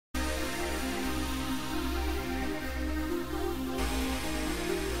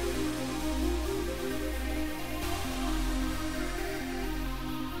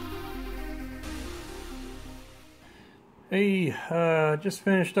Hey, just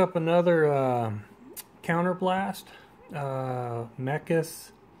finished up another Counterblast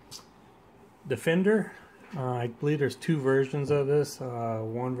Mekkus Defender. I believe there's two versions of this.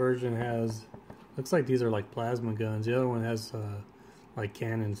 One version has, looks like these are like plasma guns. The other one has like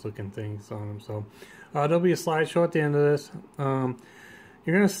cannons looking things on them. So there'll be a slideshow at the end of this.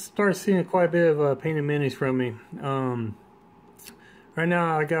 You're going to start seeing quite a bit of painted minis from me. Right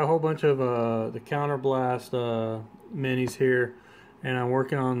now I got a whole bunch of the Counterblast minis here, and I'm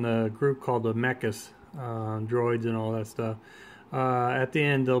working on the group called the Mekkus droids and all that stuff. At the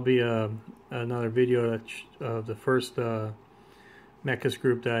end there'll be another video of the first Mekkus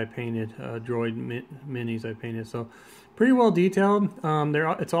group that I painted, droid minis I painted. So pretty well detailed.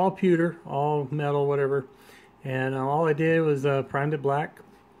 It's all pewter, all metal, whatever. And all I did was primed it black,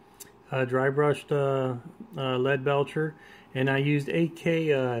 dry brushed lead belcher, and I used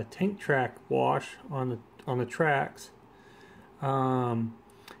AK tank track wash on the tracks. And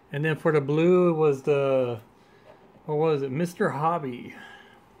then for the blue, it was the, what was it, Mr. Hobby.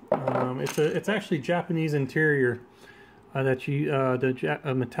 It's actually Japanese interior that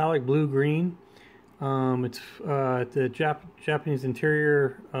the metallic blue green. It's the Japanese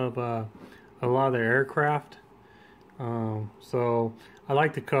interior of a lot of their aircraft. So I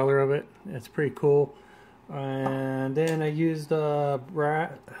like the color of it. It's pretty cool. And then I used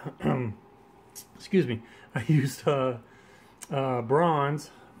excuse me, I used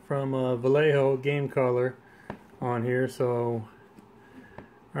bronze from Vallejo game color on here. So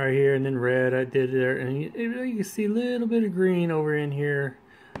right here, and then red I did there, and you can see a little bit of green over in here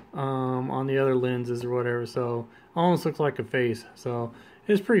on the other lenses or whatever. So almost looks like a face. So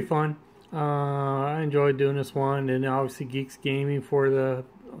it's pretty fun. I enjoyed doing this one, and obviously Geeks Gaming for the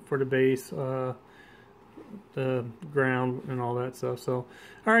base, the ground, and all that stuff. So,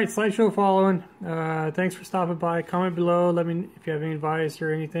 all right, slideshow following. Thanks for stopping by. Comment below. Let me if you have any advice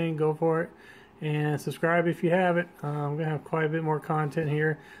or anything. Go for it, and subscribe if you haven't. I'm gonna have quite a bit more content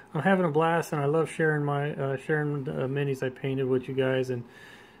here. I'm having a blast, and I love sharing my sharing the minis I painted with you guys, and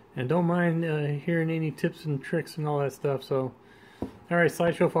don't mind hearing any tips and tricks and all that stuff. So. Alright,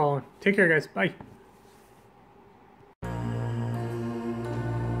 slideshow following. Take care, guys. Bye.